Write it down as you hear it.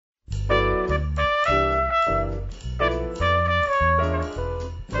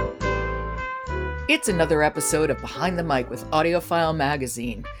It's another episode of Behind the Mic with AudioFile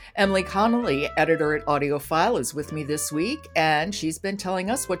Magazine. Emily Connolly, editor at AudioFile, is with me this week, and she's been telling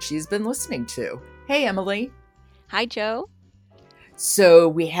us what she's been listening to. Hey, Emily. Hi, Joe. So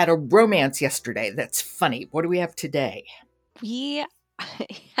we had a romance yesterday. That's funny. What do we have today? We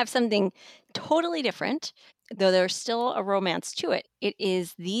have something totally different, though there's still a romance to it. It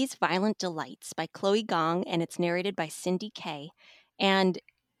is These Violent Delights by Chloe Gong, and it's narrated by Cindy Kay. And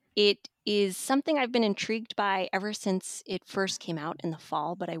it is something I've been intrigued by ever since it first came out in the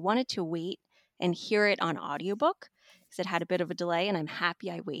fall, but I wanted to wait and hear it on audiobook because it had a bit of a delay, and I'm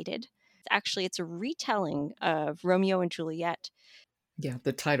happy I waited. Actually, it's a retelling of Romeo and Juliet. Yeah,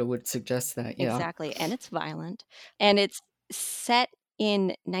 the title would suggest that, yeah. Exactly, and it's violent. And it's set in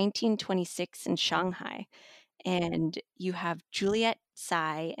 1926 in Shanghai. And you have Juliet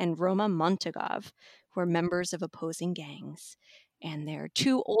Tsai and Roma Montagov, who are members of opposing gangs. And they're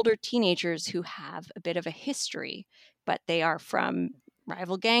two older teenagers who have a bit of a history, but they are from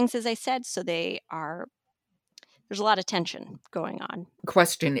rival gangs, as I said, so there's a lot of tension going on.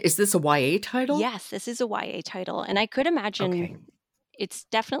 Question, is this a YA title? Yes, this is a YA title. And I could imagine it's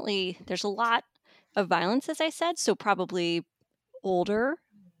definitely, there's a lot of violence, as I said, so probably older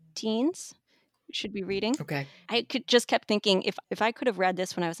teens should be reading. Okay. I just kept thinking if I could have read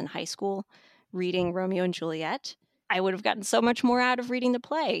this when I was in high school, reading Romeo and Juliet, I would have gotten so much more out of reading the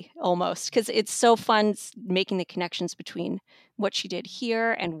play almost, because it's so fun making the connections between what she did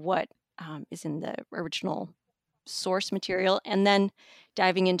here and what is in the original source material, and then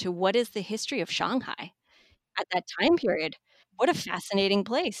diving into what is the history of Shanghai at that time period. What a fascinating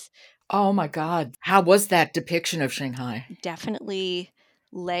place. Oh my God. How was that depiction of Shanghai? Definitely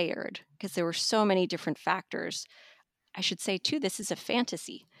layered because there were so many different factors. I should say, too, this is a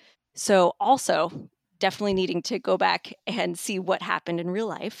fantasy. So also definitely needing to go back and see what happened in real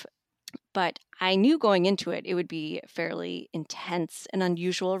life. But I knew going into it, it would be fairly intense and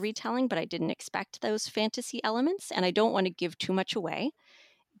unusual retelling, but I didn't expect those fantasy elements. And I don't want to give too much away.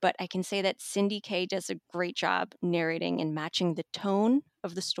 But I can say that Cindy Kay does a great job narrating and matching the tone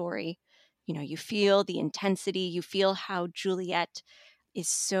of the story. You know, you feel the intensity, you feel how Juliet is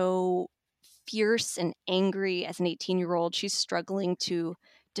so fierce and angry as an 18-year-old. She's struggling to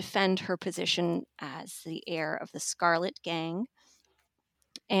defend her position as the heir of the Scarlet Gang.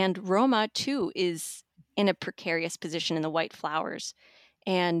 And Roma, too, is in a precarious position in the White Flowers.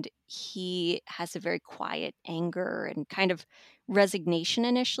 And he has a very quiet anger and kind of resignation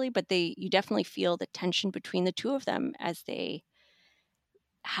initially, but you definitely feel the tension between the two of them as they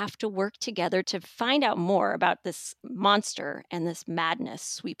have to work together to find out more about this monster and this madness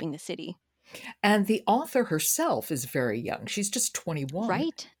sweeping the city. And the author herself is very young. She's just 21.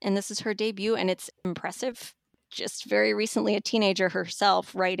 Right. And this is her debut, and it's impressive. Just very recently, a teenager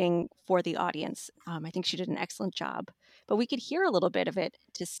herself writing for the audience. I think she did an excellent job. But we could hear a little bit of it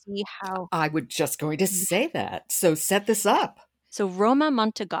to see how. I was just going to say that. So set this up. So Roma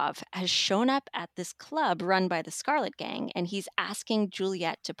Montagov has shown up at this club run by the Scarlet Gang, and he's asking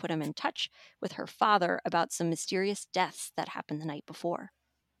Juliet to put him in touch with her father about some mysterious deaths that happened the night before.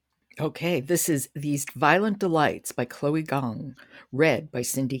 Okay, this is These Violent Delights by Chloe Gong, read by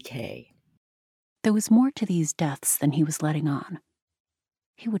Cindy Kay. There was more to these deaths than he was letting on.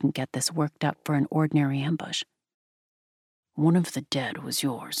 He wouldn't get this worked up for an ordinary ambush. One of the dead was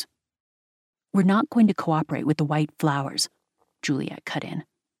yours. We're not going to cooperate with the White Flowers, Juliet cut in.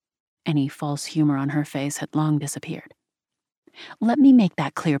 Any false humor on her face had long disappeared. Let me make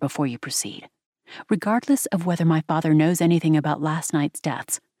that clear before you proceed. Regardless of whether my father knows anything about last night's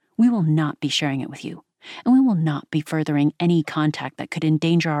deaths, we will not be sharing it with you, and we will not be furthering any contact that could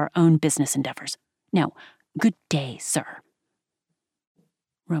endanger our own business endeavors. Now, good day, sir.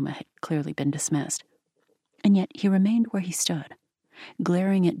 Roma had clearly been dismissed, and yet he remained where he stood,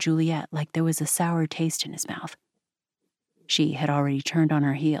 glaring at Juliet like there was a sour taste in his mouth. She had already turned on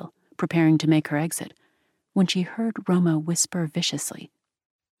her heel, preparing to make her exit, when she heard Roma whisper viciously,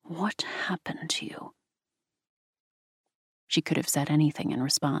 "What happened to you?" She could have said anything in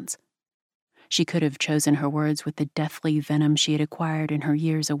response. She could have chosen her words with the deathly venom she had acquired in her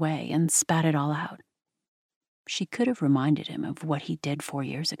years away and spat it all out. She could have reminded him of what he did 4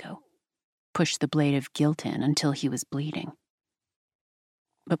 years ago, pushed the blade of guilt in until he was bleeding.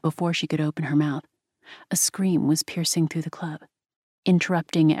 But before she could open her mouth, a scream was piercing through the club,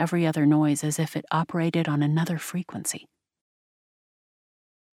 interrupting every other noise as if it operated on another frequency.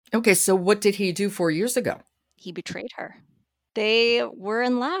 Okay, so what did he do 4 years ago? He betrayed her. They were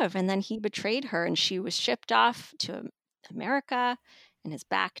in love, and then he betrayed her, and she was shipped off to America and is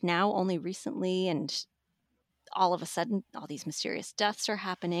back now only recently, and all of a sudden, all these mysterious deaths are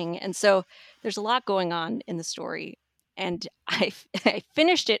happening. And so there's a lot going on in the story. And I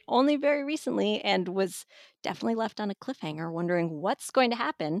finished it only very recently and was definitely left on a cliffhanger, wondering what's going to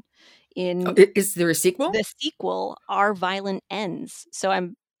happen in Is there a sequel? the sequel, Our Violent Ends. So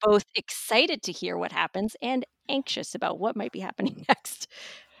I'm both excited to hear what happens and anxious about what might be happening next.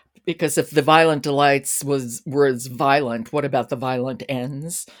 Because if the Violent Delights was violent, what about the Violent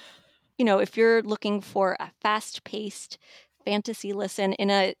Ends? If you're looking for a fast-paced fantasy listen in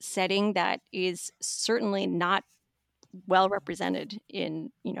a setting that is certainly not well represented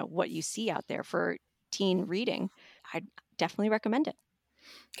in, what you see out there for teen reading, I'd definitely recommend it.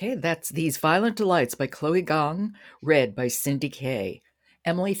 Okay, that's These Violent Delights by Chloe Gong, read by Cindy Kay.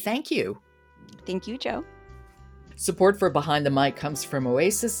 Emily, thank you. Thank you, Joe. Support for Behind the Mic comes from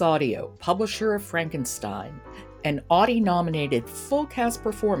Oasis Audio, publisher of Frankenstein, an Audie-nominated full cast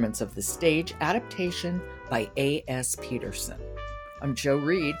performance of the stage adaptation by A.S. Peterson. I'm Joe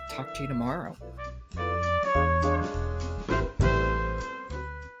Reed. Talk to you tomorrow.